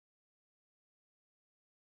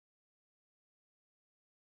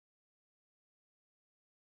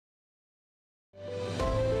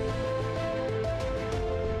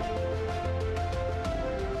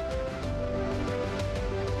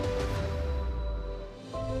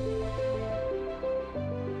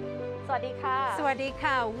วัสดีค่ะ สวัสดี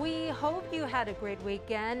ค่ะ We hope you had a great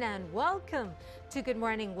weekend and welcome to Good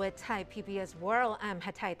Morning with Thai PBS World. I'm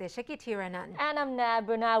Hatay Teshekitiranan. And I'm Nad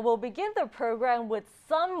Bruna. We'll begin the program with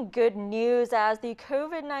some good news as the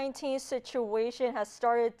COVID-19 situation has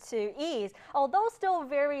started to ease. Although still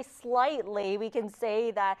very slightly, we can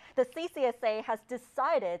say that the CCSA has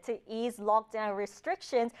decided to ease lockdown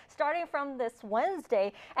restrictions starting from this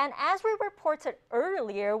Wednesday. And as we reported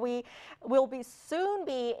earlier, we will soon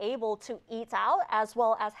be able to eat out as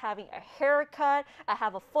well as having a haircut,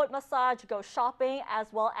 have a foot massage, go shopping, as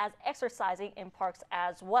well as exercising in parks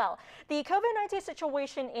as well. The COVID-19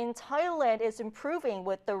 situation in Thailand is improving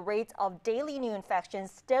with the rate of daily new infections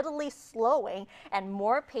steadily slowing and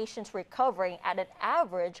more patients recovering at an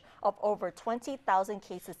average of over 20,000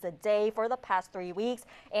 cases a day for the past 3 weeks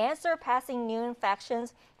and surpassing new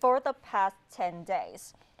infections for the past 10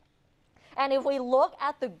 days. And if we look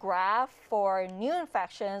at the graph for new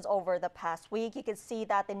infections over the past week, you can see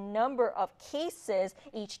that the number of cases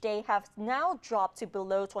each day have now dropped to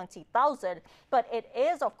below 20,000. But it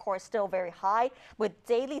is, of course, still very high, with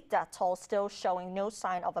daily death toll still showing no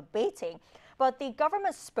sign of abating. But the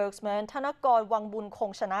government spokesman, Thanakorn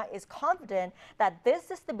Wangbunkongchana, is confident that this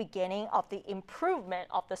is the beginning of the improvement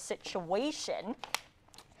of the situation.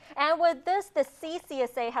 And with this, the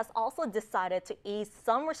CCSA has also decided to ease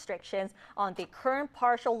some restrictions on the current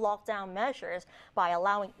partial lockdown measures by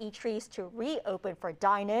allowing eateries to reopen for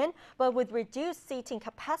dine-in, but with reduced seating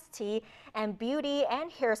capacity, and beauty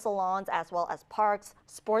and hair salons, as well as parks,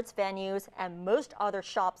 sports venues, and most other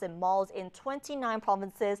shops and malls in 29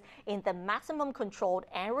 provinces in the maximum controlled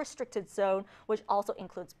and restricted zone, which also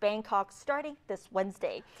includes Bangkok, starting this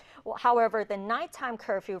Wednesday. However, the nighttime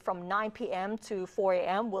curfew from 9 p.m. to 4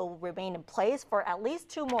 a.m. will remain in place for at least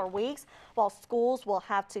 2 more weeks, while schools will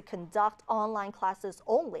have to conduct online classes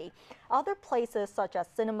only. Other places such as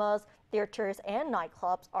cinemas, theaters, and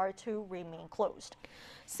nightclubs are to remain closed.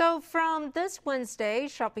 So from this Wednesday,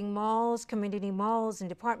 shopping malls, community malls, and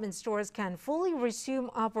department stores can fully resume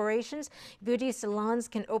operations. Beauty salons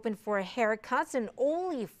can open for haircuts and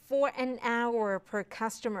only for an hour per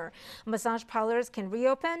customer. Massage parlors can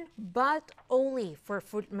reopen, but only for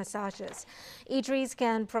foot massages. Eateries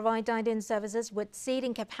can provide dine-in services with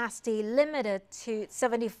seating capacity limited to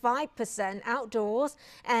 75% outdoors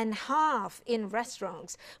and half in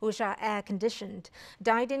restaurants, which are air-conditioned.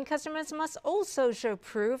 Dine-in customers must also show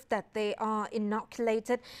proof that they are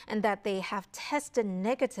inoculated and that they have tested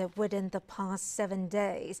negative within the past 7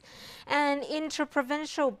 days. And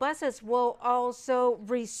interprovincial buses will also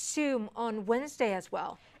resume on Wednesday as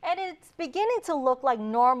well. And it's beginning to look like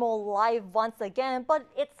normal life once again, but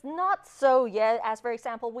it's not so yet. As for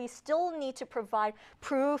example, we still need to provide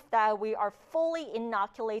proof that we are fully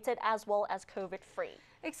inoculated as well as COVID-free.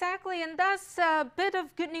 Exactly, and that's a bit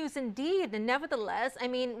of good news indeed. And nevertheless, I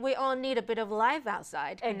mean, we all need a bit of life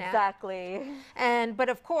outside. Exactly. But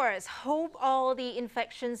of course, hope all the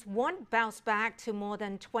infections won't bounce back to more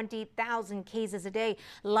than 20,000 cases a day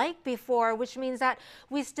like before, which means that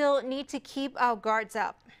we still need to keep our guards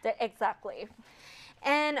up. Exactly.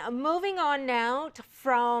 And moving on now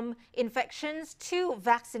from infections to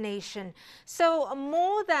vaccination. So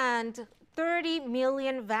more than 30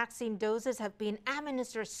 million vaccine doses have been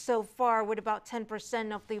administered so far, with about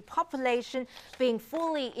 10% of the population being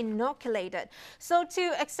fully inoculated. So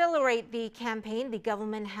to accelerate the campaign, the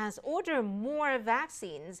government has ordered more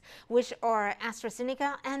vaccines, which are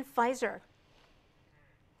AstraZeneca and Pfizer.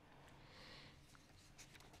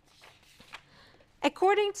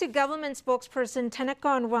 According to government spokesperson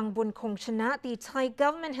Thanakorn Wangbunkongchana, the Thai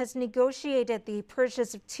government has negotiated the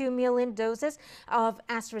purchase of 2 million doses of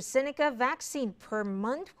AstraZeneca vaccine per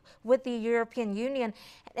month with the European Union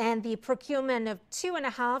and the procurement of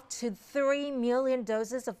 2.5 to 3 million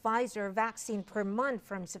doses of Pfizer vaccine per month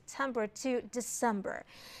from September to December.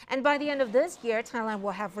 And by the end of this year, Thailand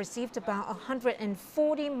will have received about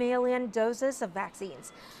 140 million doses of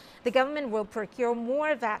vaccines. The government will procure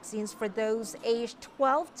more vaccines for those aged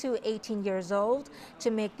 12 to 18 years old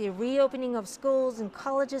to make the reopening of schools and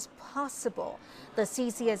colleges possible. The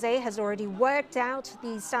CCSA has already worked out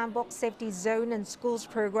the Sandbox Safety Zone and Schools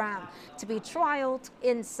program to be trialed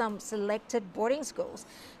in some selected boarding schools.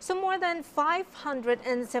 So more than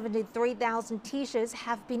 573,000 teachers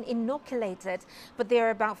have been inoculated, but there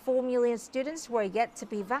are about 4 million students who are yet to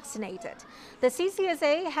be vaccinated. The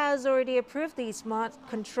CCSA has already approved the Smart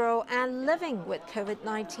Control and Living with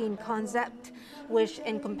COVID-19 concept, which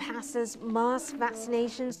encompasses mass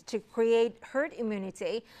vaccinations to create herd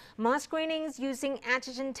immunity, mass screenings using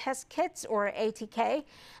antigen test kits or ATK,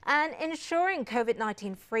 and ensuring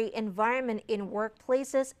COVID-19 free environment in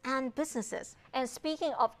workplaces and businesses. And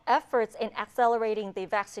speaking of efforts in accelerating the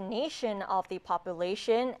vaccination of the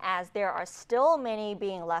population, as there are still many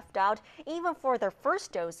being left out, even for their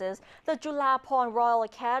first doses, the Julapon Royal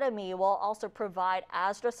Academy will also provide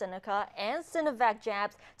AstraZeneca and Sinovac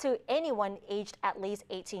jabs to anyone aged at least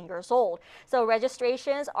 18 years old. So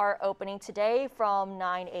registrations are opening today from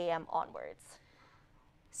 9 a.m. onwards.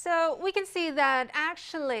 So we can see that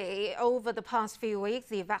actually over the past few weeks,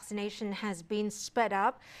 the vaccination has been sped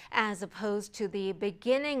up as opposed to the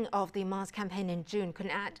beginning of the mass campaign in June,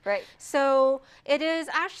 Kunat. Right. So it is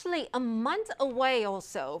actually a month away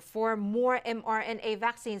also for more mRNA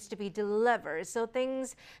vaccines to be delivered. So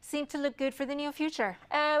things seem to look good for the near future.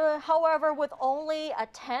 However, with only a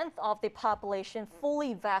tenth of the population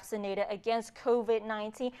fully vaccinated against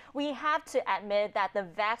COVID-19, we have to admit that the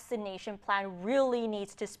vaccination plan really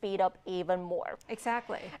needs to speed up even more.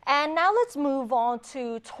 Exactly. And now let's move on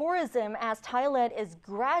to tourism, as Thailand is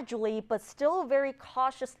gradually but still very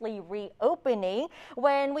cautiously reopening.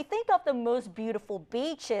 When we think of the most beautiful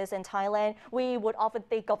beaches in Thailand, we would often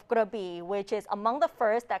think of Krabi, which is among the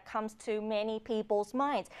first that comes to many people's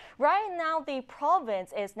minds. Right now, the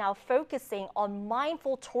province is now focusing on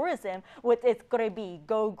mindful tourism with its Krabi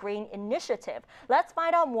Go Green initiative. Let's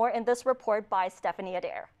find out more in this report by Stephanie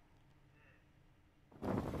Adair.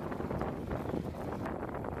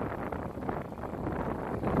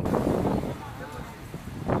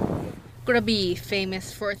 Krabi,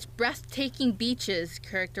 famous for its breathtaking beaches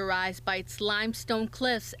characterized by its limestone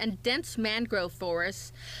cliffs and dense mangrove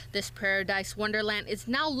forests, this paradise wonderland is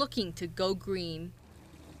now looking to go green.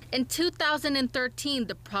 In 2013,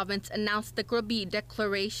 the province announced the Krabi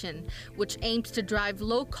Declaration, which aims to drive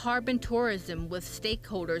low-carbon tourism with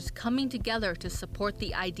stakeholders coming together to support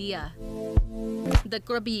the idea. The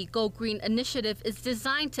Krabi Go Green initiative is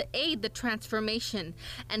designed to aid the transformation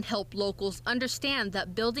and help locals understand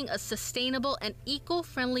that building a sustainable and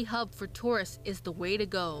eco-friendly hub for tourists is the way to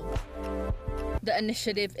go. The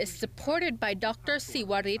initiative is supported by Dr.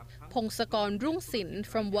 Siwarit Pongsakornrungsin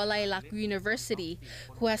from Walayalak University,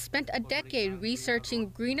 who has spent a decade researching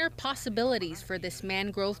greener possibilities for this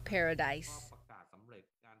mangrove paradise.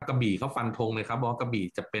 กระบี่เขาฟันธงเลยครับว่ากระบี่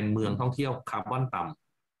จะเป็นเมืองท่องเที่ยวคาร์บอนต่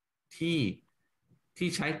ำที่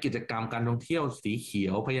ใช้กิจกรรมการท่องเที่ยวสีเขีย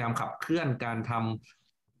วพยายามขับเคลื่อนการท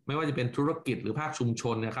ำไม่ว่าจะเป็นธุรกิจหรือภาคชุมช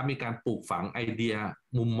นนะครับมีการปลูกฝังไอเดีย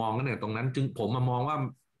มุมมองกันเนี่ยตรงนั้นจึงผมมองว่า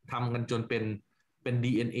ทำกันจนเป็น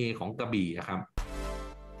DNA ของกระบี่ครับ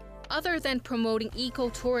Other than promoting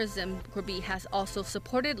ecotourism, Krabi has also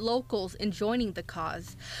supported locals in joining the cause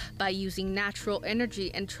by using natural energy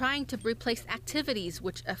and trying to replace activities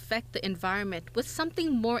which affect the environment with something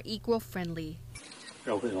more eco-friendly.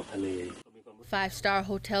 5-star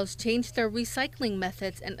hotels changed their recycling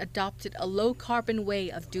methods and adopted a low-carbon way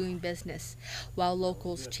of doing business, while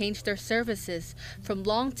locals changed their services from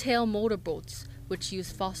long-tail motorboats, which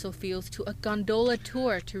use fossil fuels, to a gondola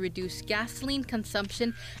tour to reduce gasoline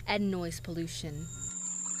consumption and noise pollution.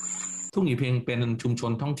 ทุ่งหยีเพ็งเป็นชุมช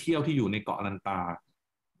นท่องเที่ยวที่อยู่ในเกาะลันตา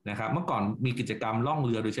นะครับเมื่อก่อนมีกิจกรรมล่องเ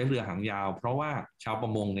รือโดยใช้เรือหางยาวเพราะว่าชาวปร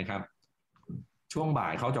ะมงนะครับช่วงบ่า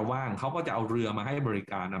ยเขาจะว่างเขาก็จะเอาเรือมาให้บริ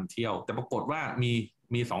การนำเที่ยวแต่ปรากฏว่า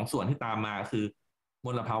มีสองส่วนที่ตามมาคือม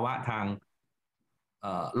ลภาวะทาง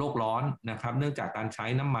โลกร้อนนะครับเนื่องจากการใช้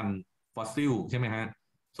น้ำมันฟอสซิลใช่ไหมฮะ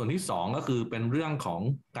ส่วนที่สองก็คือเป็นเรื่องของ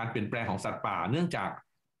การเปลี่ยนแปลงของสัตว์ป่าเนื่องจาก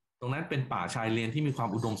ตรงนั้นเป็นป่าชายเลนที่มีความ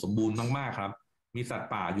อุดมสมบูรณ์มากๆครับมีสัตว์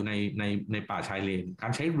ป่าอยู่ในป่าชายเลนกา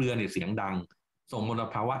รใช้เรือเนี่ยเสียงดังส่งมล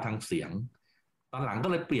ภาวะทางเสียงตอนหลังก็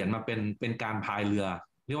เลยเปลี่ยนมาเป็นการพายเรือ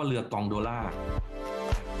เรียกว่าเรือกองโดล่า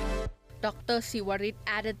Dr. Siwarit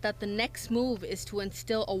added that the next move is to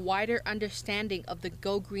instill a wider understanding of the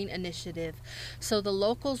Go Green initiative, so the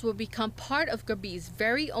locals will become part of Krabi's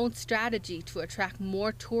very own strategy to attract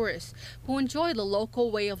more tourists who enjoy the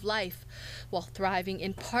local way of life, while thriving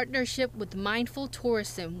in partnership with mindful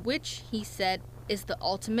tourism, which, he said, is the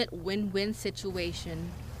ultimate win-win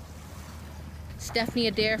situation. Stephanie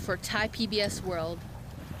Adair for Thai PBS World.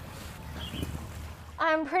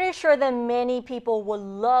 I'm pretty sure that many people would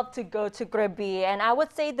love to go to Krabi, and I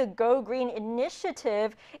would say the Go Green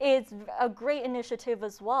initiative is a great initiative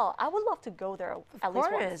as well. I would love to go there at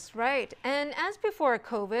least once. Of course, right. And as before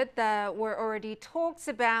COVID, there were already talks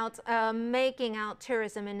about making our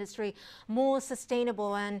tourism industry more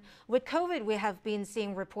sustainable. And with COVID, we have been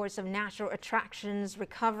seeing reports of natural attractions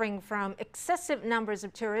recovering from excessive numbers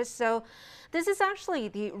of tourists. So this is actually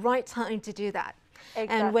the right time to do that.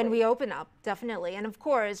 And when we open up, definitely. And of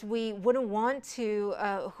course, we wouldn't want to,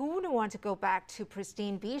 who wouldn't want to go back to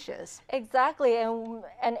pristine beaches? Exactly,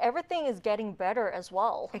 and everything is getting better as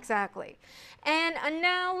well. Exactly. And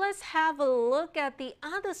now let's have a look at the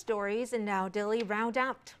other stories in our daily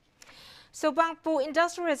roundup. So Bangpo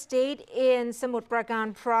Industrial Estate in Samut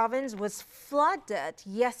Prakan province was flooded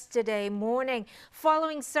yesterday morning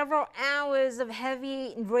following several hours of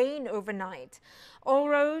heavy rain overnight. All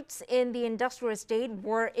roads in the industrial estate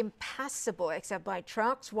were impassable except by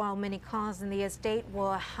trucks, while many cars in the estate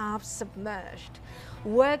were half submerged.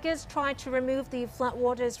 Workers tried to remove the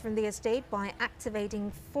floodwaters from the estate by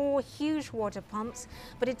activating 4 huge water pumps,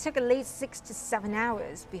 but it took at least 6 to 7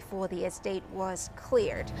 hours before the estate was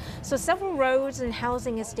cleared. So several roads and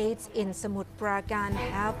housing estates in Samut Prakan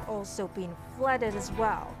have also been flooded as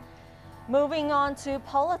well. Moving on to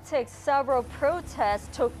politics, several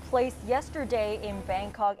protests took place yesterday in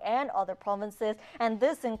Bangkok and other provinces, and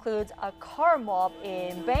this includes a car mob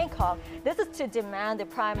in Bangkok. This is to demand the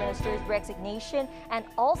Prime Minister's resignation and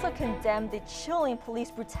also condemn the chilling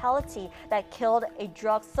police brutality that killed a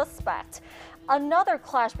drug suspect. Another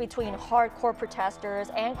clash between hardcore protesters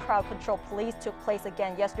and crowd control police took place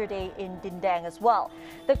again yesterday in Dindang as well.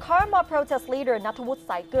 The car mob protest leader Natawut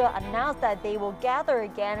Saike announced that they will gather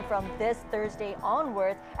again from this Thursday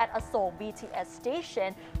onwards at a Seoul BTS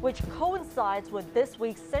station, which coincides with this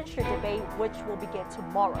week's censure debate, which will begin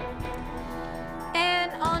tomorrow.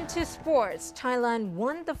 And on to sports. Thailand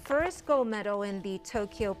won the first gold medal in the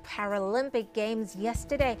Tokyo Paralympic Games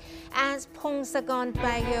yesterday as Pongsakorn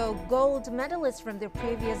Bayo, gold medalist from the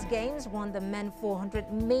previous games, won the men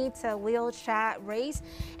 400-meter wheelchair race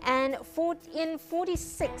and in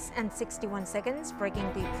 46 and 61 seconds,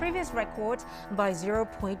 breaking the previous record by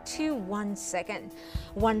 0.21 seconds.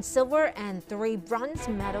 1 silver and 3 bronze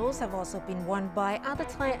medals have also been won by other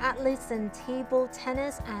Thai athletes in table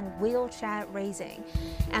tennis and wheelchair racing.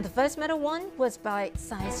 And the first medal won was by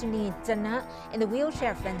Saisuni Jana in the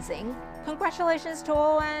wheelchair fencing. Congratulations to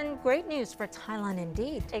all, and great news for Thailand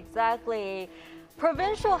indeed. Exactly.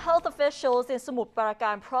 Provincial health officials in Samut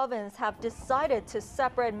Prakan province have decided to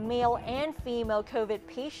separate male and female COVID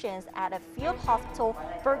patients at a field hospital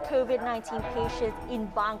for COVID-19 patients in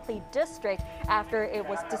Bangkli district after it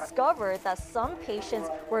was discovered that some patients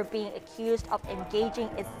were being accused of engaging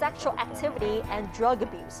in sexual activity and drug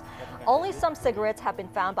abuse. Only some cigarettes have been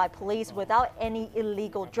found by police without any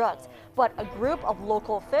illegal drugs, but a group of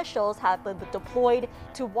local officials have been deployed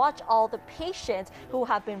to watch all the patients who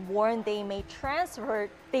have been warned they may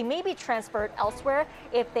be transferred elsewhere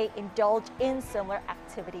if they indulge in similar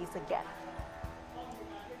activities again.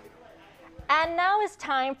 And now it's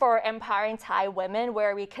time for Empowering Thai Women,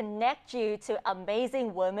 where we connect you to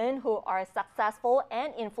amazing women who are successful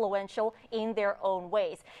and influential in their own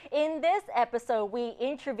ways. In this episode, we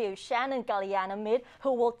interview Shannon Kalayanamitr,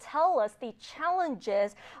 who will tell us the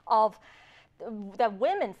challenges that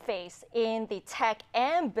women face in the tech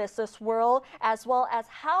and business world, as well as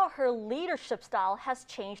how her leadership style has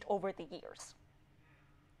changed over the years.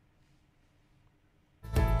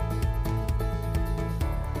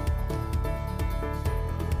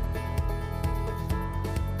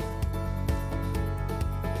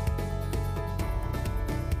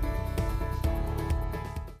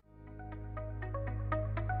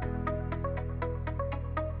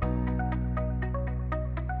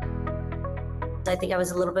 I think I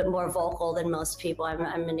was a little bit more vocal than most people. I'm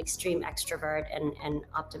an extreme extrovert and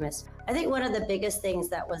optimist. I think one of the biggest things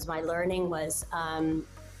that was my learning was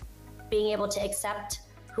being able to accept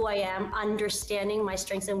who I am, understanding my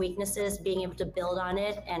strengths and weaknesses, being able to build on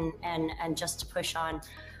it and just to push on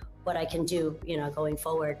what I can do, going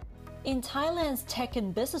forward. In Thailand's tech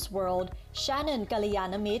and business world, Shannon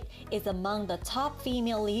Kalayanamitr is among the top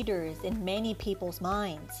female leaders in many people's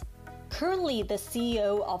minds. Currently the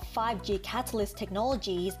CEO of 5G Catalyst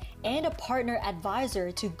Technologies and a partner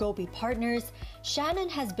advisor to Gobi Partners, Shannon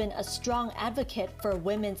has been a strong advocate for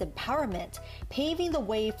women's empowerment, paving the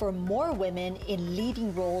way for more women in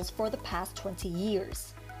leading roles for the past 20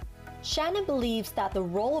 years. Shannon believes that the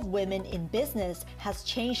role of women in business has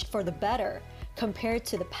changed for the better, compared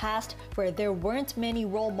to the past where there weren't many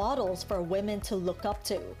role models for women to look up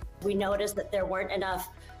to. We noticed that there weren't enough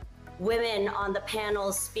women on the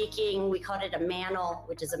panels speaking. We called it a manel,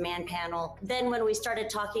 which is a man panel. Then when we started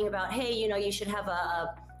talking about, hey, you should have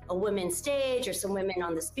a women's stage or some women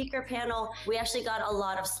on the speaker panel, we actually got a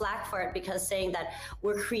lot of slack for it, because saying that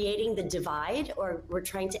we're creating the divide or we're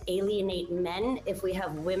trying to alienate men if we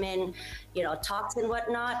have women, talks and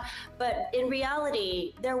whatnot. But in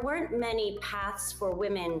reality, there weren't many paths for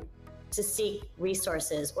women to seek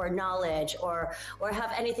resources or knowledge or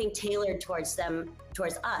have anything tailored towards them,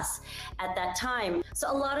 towards us at that time.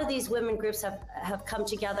 So a lot of these women groups have come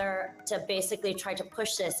together to basically try to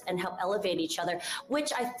push this and help elevate each other,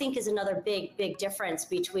 which I think is another big difference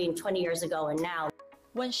between 20 years ago and now.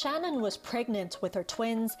 When Shannon was pregnant with her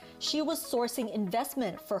twins, she was sourcing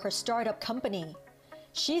investment for her startup company.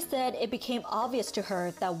 She said it became obvious to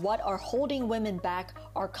her that what are holding women back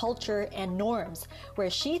are culture and norms, where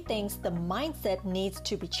she thinks the mindset needs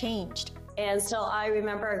to be changed. And so I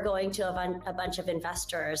remember going to a bunch of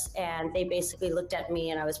investors, and they basically looked at me,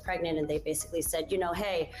 and I was pregnant, and they basically said, you know,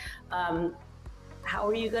 hey, how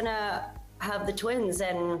are you gonna have the twins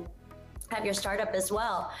and have your startup as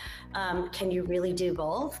well? Can you really do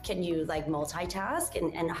both? Can you like multitask?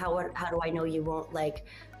 And how do I know you won't like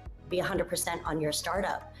be 100% on your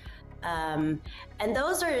startup? And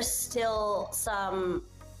those are still some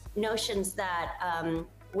notions that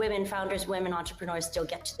women founders, women entrepreneurs still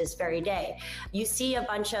get to this very day. You see a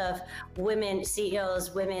bunch of women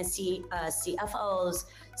CEOs, women CFOs,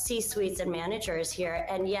 C-suites and managers here,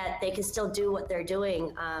 and yet they can still do what they're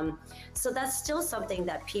doing. So that's still something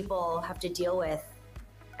that people have to deal with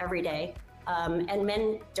every day. And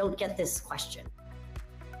men don't get this question.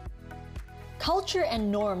 Culture and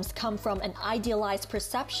norms come from an idealized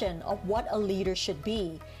perception of what a leader should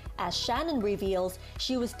be. As Shannon reveals,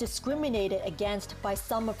 she was discriminated against by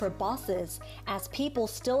some of her bosses, as people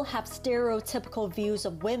still have stereotypical views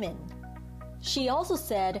of women. She also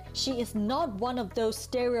said she is not one of those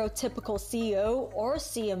stereotypical CEO or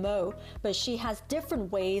CMO, but she has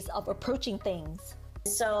different ways of approaching things.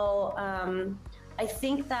 So I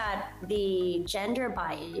think that the gender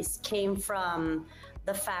bias came from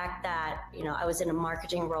the fact that, you know, I was in a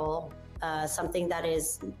marketing role, something that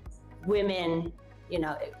is women, you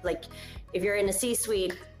know, like if you're in a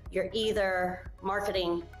C-suite, you're either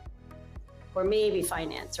marketing or maybe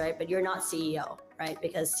finance, right? But you're not CEO, right?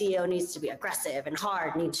 Because CEO needs to be aggressive and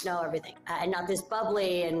hard, need to know everything, and not this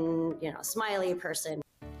bubbly and, you know, smiley person.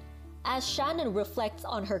 As Shannon reflects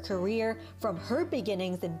on her career from her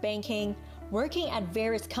beginnings in banking, working at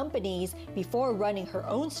various companies before running her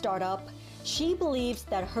own startup, she believes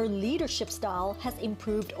that her leadership style has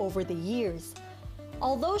improved over the years.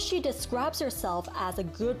 Although she describes herself as a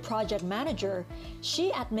good project manager,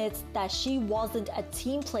 she admits that she wasn't a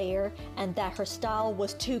team player and that her style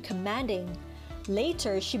was too commanding.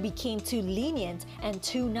 Later, she became too lenient and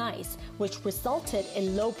too nice, which resulted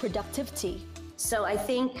in low productivity. So I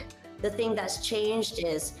think the thing that's changed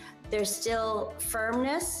is there's still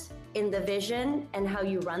firmness in the vision and how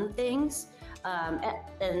you run things,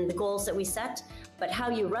 and the goals that we set, but how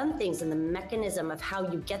you run things and the mechanism of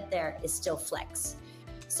how you get there is still flex.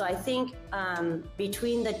 So I think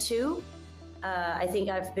between the two, I think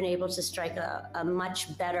I've been able to strike a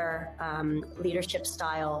much better leadership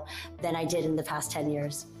style than I did in the past 10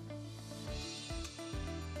 years.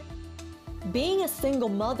 Being a single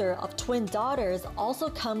mother of twin daughters also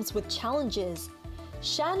comes with challenges.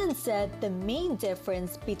 Shannon said the main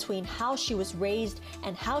difference between how she was raised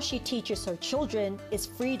and how she teaches her children is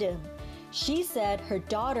freedom. She said her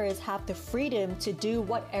daughters have the freedom to do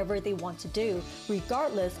whatever they want to do,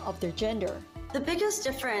 regardless of their gender. The biggest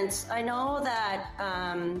difference, I know that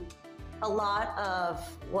a lot of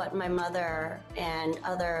what my mother and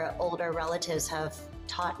other older relatives have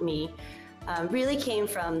taught me really came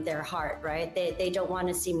from their heart, right? They don't want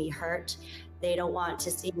to see me hurt. They don't want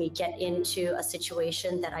to see me get into a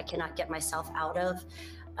situation that I cannot get myself out of,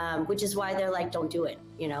 which is why they're like, don't do it.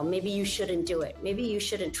 You know, maybe you shouldn't do it. Maybe you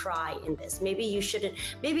shouldn't try in this. Maybe you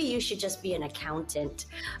should just be an accountant.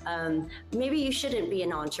 Maybe you shouldn't be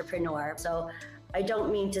an entrepreneur. So I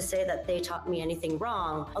don't mean to say that they taught me anything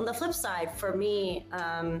wrong. On the flip side, for me,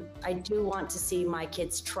 I do want to see my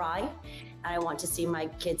kids try, and I want to see my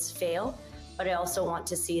kids fail, but I also want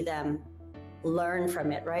to see them learn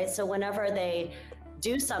from it, right? So whenever they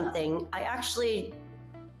do something, I actually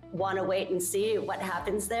want to wait and see what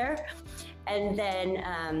happens there. And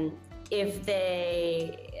then if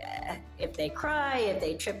they cry, if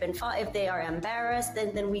they trip and fall, if they are embarrassed,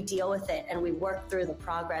 then we deal with it and we work through the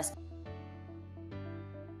progress.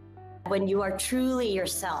 When you are truly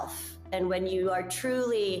yourself and when you are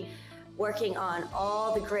truly working on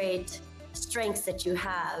all the great strengths that you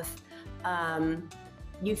have,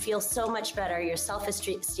 you feel so much better. Your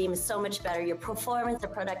self-esteem is so much better. Your performance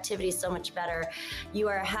and productivity is so much better. You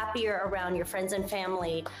are happier around your friends and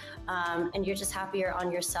family, and you're just happier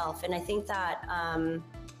on yourself. And I think that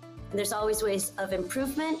there's always ways of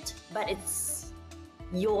improvement, but it's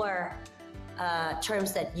your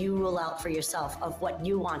terms that you rule out for yourself of what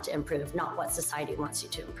you want to improve, not what society wants you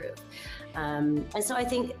to improve. And so I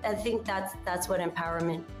think that's what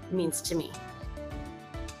empowerment means to me.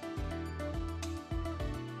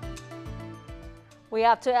 We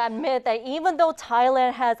have to admit that even though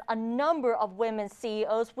Thailand has a number of women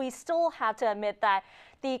CEOs, we still have to admit that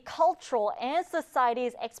the cultural and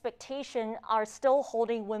society's expectations are still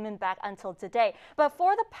holding women back until today. But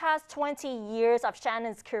for the past 20 years of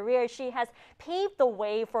Shannon's career, she has paved the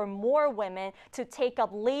way for more women to take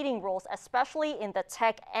up leading roles, especially in the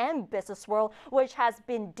tech and business world, which has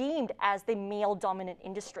been deemed as the male-dominant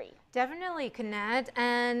industry. Definitely, Kanad.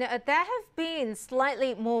 And there have been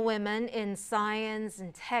slightly more women in science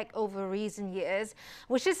and tech over recent years,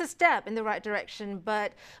 which is a step in the right direction,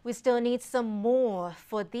 but we still need some more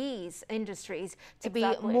for these industries to be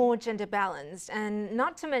more gender balanced, and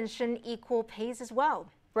not to mention equal pays as well.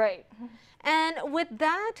 Right. And with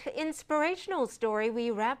that inspirational story,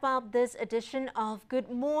 we wrap up this edition of Good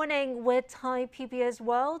Morning with Thai PBS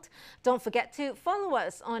World. Don't forget to follow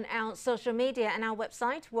us on our social media and our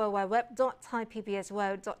website,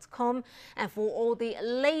 www.thaipbsworld.com, and for all the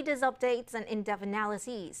latest updates and in-depth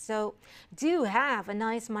analyses. So do have a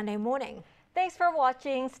nice Monday morning. Thanks for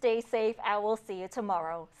watching. Stay safe. I will see you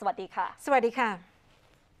tomorrow. สวัสดีค่ะ สวัสดีค่ะ